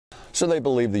So they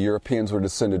believed the Europeans were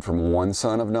descended from one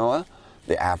son of Noah,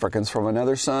 the Africans from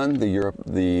another son,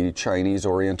 the Chinese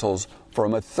Orientals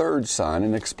from a third son,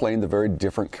 and explained the very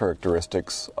different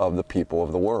characteristics of the people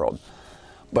of the world.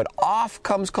 But off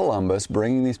comes Columbus,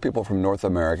 bringing these people from North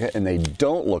America, and they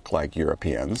don't look like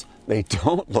Europeans, they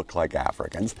don't look like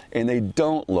Africans, and they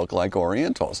don't look like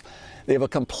Orientals. They have a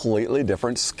completely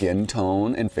different skin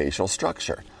tone and facial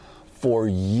structure. For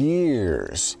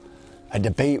years, a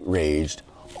debate raged,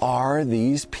 are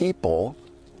these people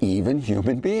even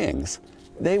human beings?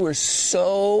 They were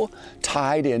so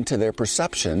tied into their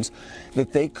perceptions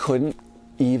that they couldn't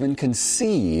even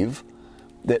conceive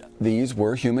that these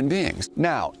were human beings.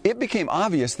 Now, it became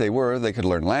obvious they could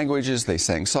learn languages, they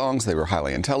sang songs, they were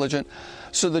highly intelligent.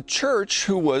 So the church,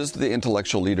 who was the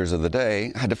intellectual leaders of the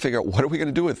day, had to figure out, what are we going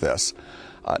to do with this?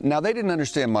 Now, they didn't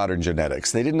understand modern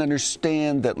genetics. They didn't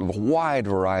understand that a wide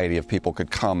variety of people could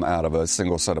come out of a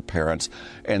single set of parents,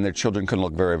 and their children can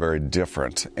look very, very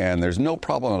different. And there's no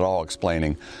problem at all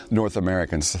explaining North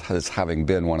Americans as having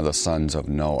been one of the sons of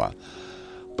Noah.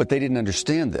 But they didn't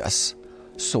understand this.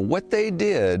 So what they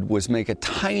did was make a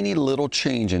tiny little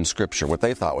change in Scripture, what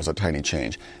they thought was a tiny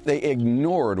change. They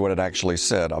ignored what it actually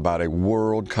said about a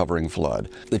world-covering flood.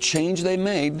 The change they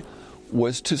made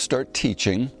was to start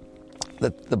teaching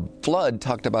that the flood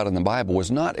talked about in the Bible was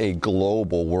not a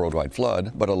global worldwide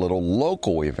flood, but a little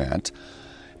local event.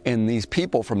 And these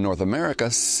people from North America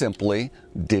simply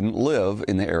didn't live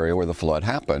in the area where the flood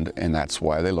happened, and that's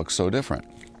why they look so different.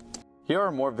 Here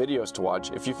are more videos to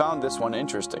watch if you found this one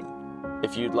interesting.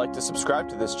 If you'd like to subscribe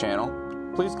to this channel,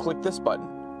 please click this button,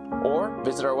 or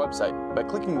visit our website by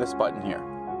clicking this button here.